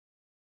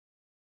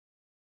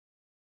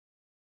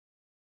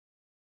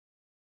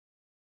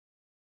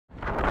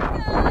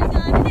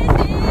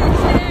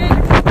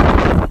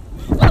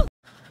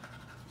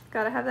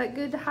Gotta have that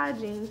good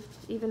hygiene,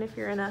 even if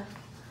you're in a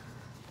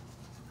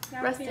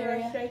rest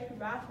area.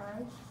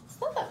 It's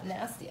not that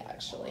nasty,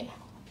 actually.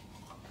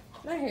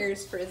 My hair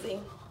is frizzy.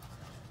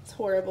 It's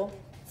horrible.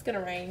 It's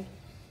gonna rain.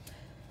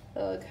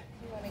 Ugh.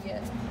 You wanna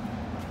get?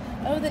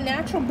 Oh, the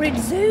Natural Bridge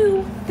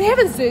Zoo. They have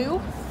a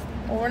zoo.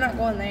 Well, we're not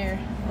going there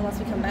unless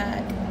we come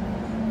back.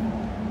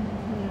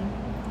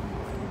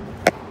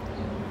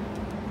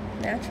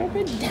 Natural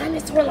Bridge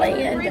Dinosaur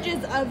Land.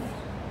 Bridges of.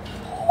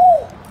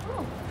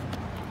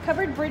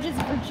 Covered Bridges,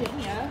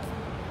 Virginia.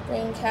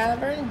 Luray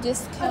Caverns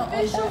discount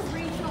Official on that.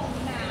 regional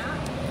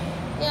map.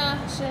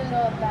 Yeah, should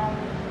know about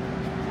it.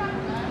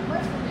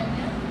 West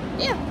Virginia.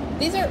 Yeah,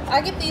 these are.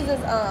 I get these as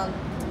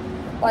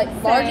like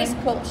largest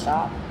quilt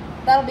shop.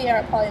 That'll be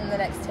our probably in the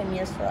next 10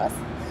 years for us.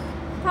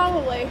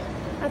 Probably.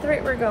 At the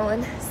rate we're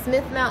going,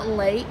 Smith Mountain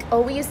Lake.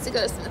 Oh, we used to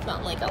go to Smith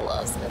Mountain Lake. I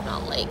love Smith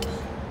Mountain Lake.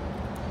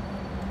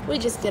 We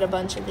just did a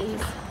bunch of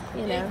these,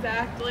 you know.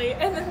 Exactly.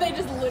 And then they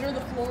just litter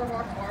the floor of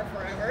our car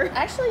forever.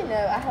 Actually, no,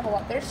 I have a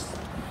lot.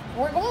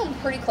 We're going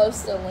pretty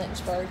close to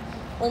Lynchburg.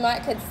 We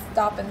could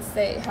stop and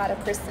say hi to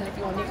Kristen if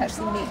you want to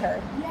actually meet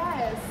her.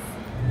 Yes.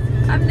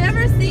 I've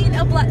never seen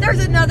a black.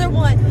 There's another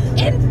one,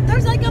 and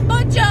there's like a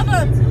bunch of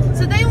them.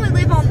 So they only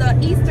live on the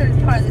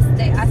eastern part of the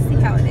state. I see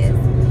how it is.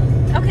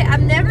 Okay,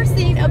 I've never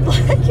seen a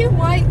black and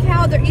white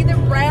cow. They're either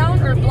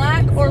brown or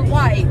black or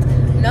white.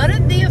 None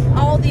of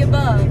all the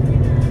above.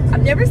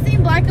 I've never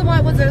seen black and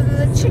white ones. There's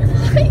a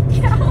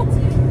Chick-fil-A cow.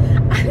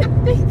 I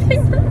didn't think they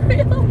were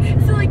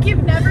real. So like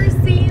you've never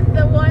seen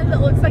the one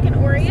that looks like an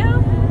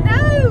Oreo?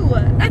 No.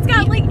 It's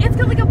got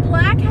like a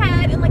black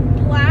head and like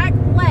black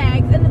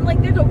legs, and then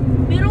like there's a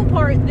middle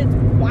part that's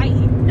white.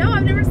 No,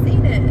 I've never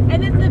seen it.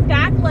 And then the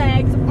back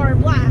legs are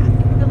black.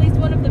 At least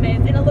one of them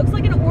is, and it looks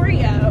like an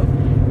Oreo,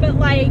 but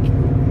like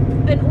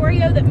an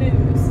Oreo that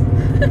moves.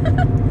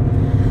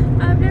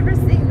 I've never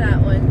seen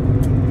that one.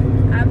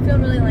 I'm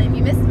feeling really lame.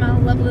 You missed my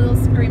lovely little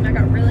scream. I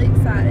got really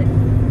excited.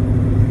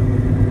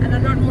 And I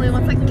normally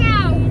want like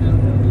cow.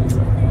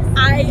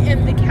 I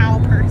am the cow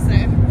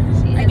person.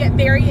 I get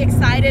very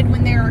excited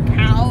when there are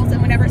cows,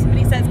 and whenever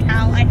somebody says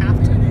cow, I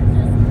have to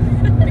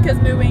move because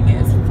mooing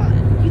is fun.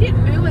 You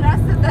didn't moo when I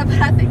said that, but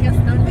I think I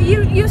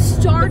started. You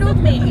startled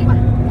me.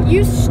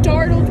 You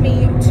startled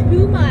me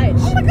too much.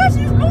 Oh my gosh,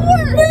 there's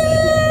more!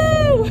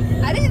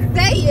 Moo! I didn't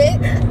say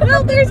it.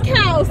 Well, there's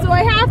cows, so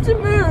I have to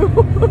move.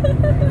 What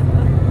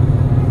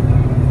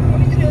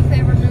would you do if they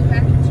ever moved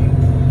back at you?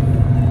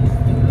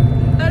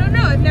 I don't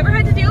know. I've never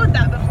had to deal with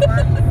that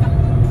before.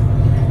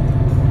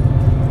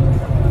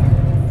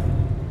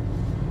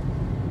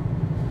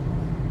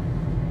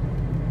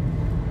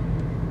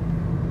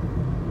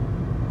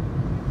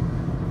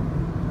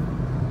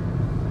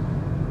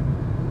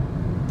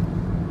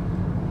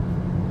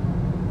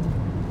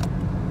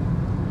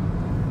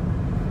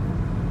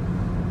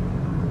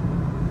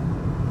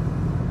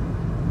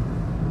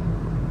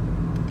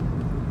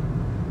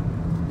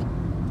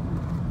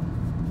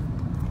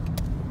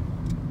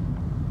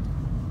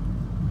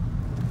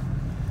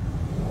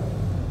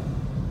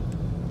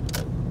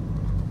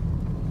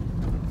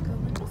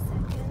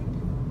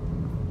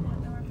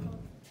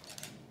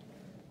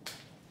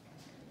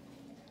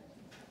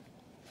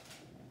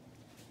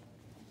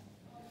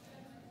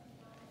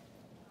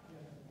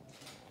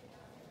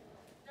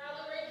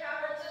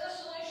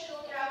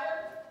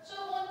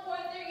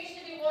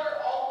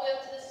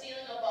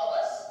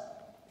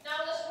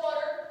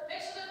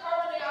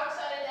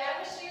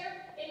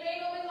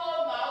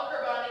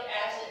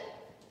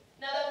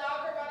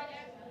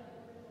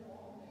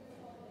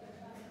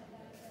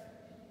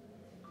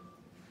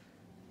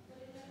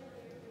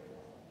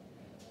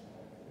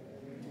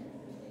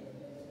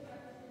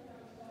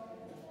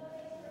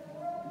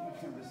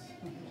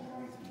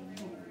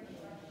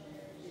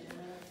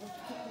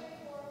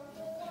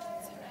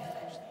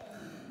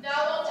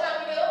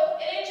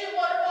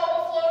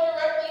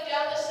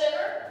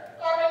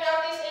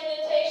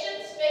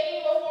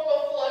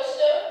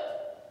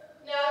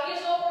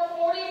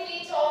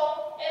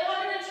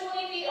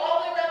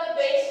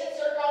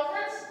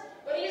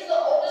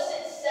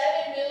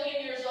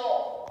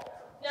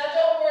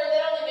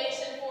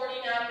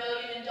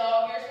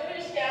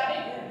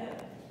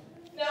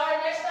 Now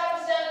our next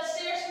stop is down at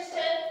Searson's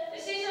Tent.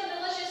 This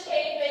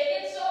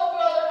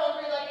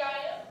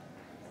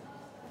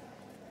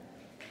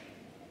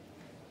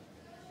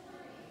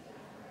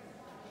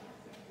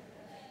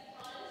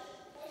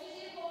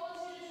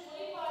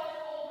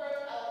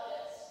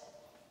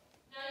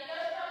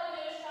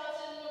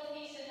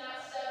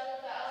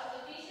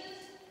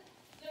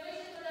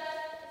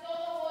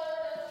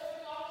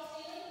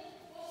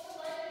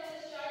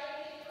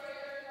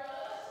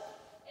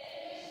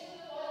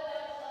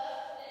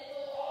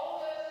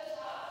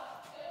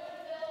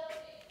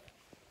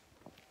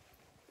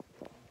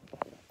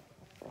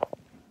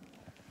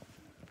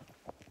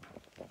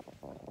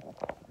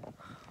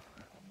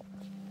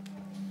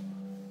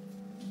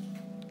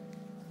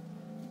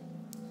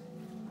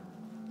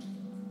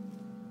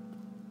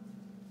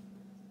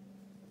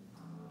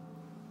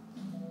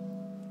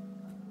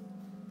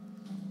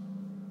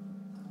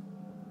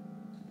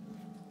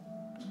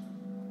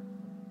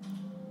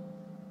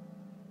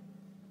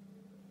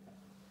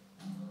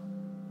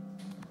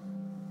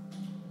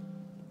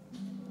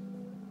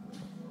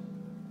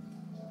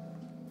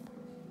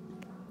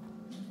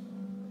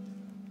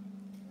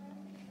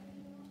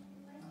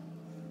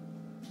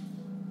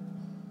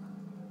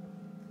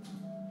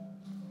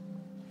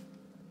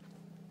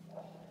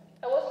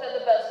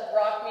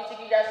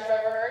guys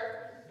remember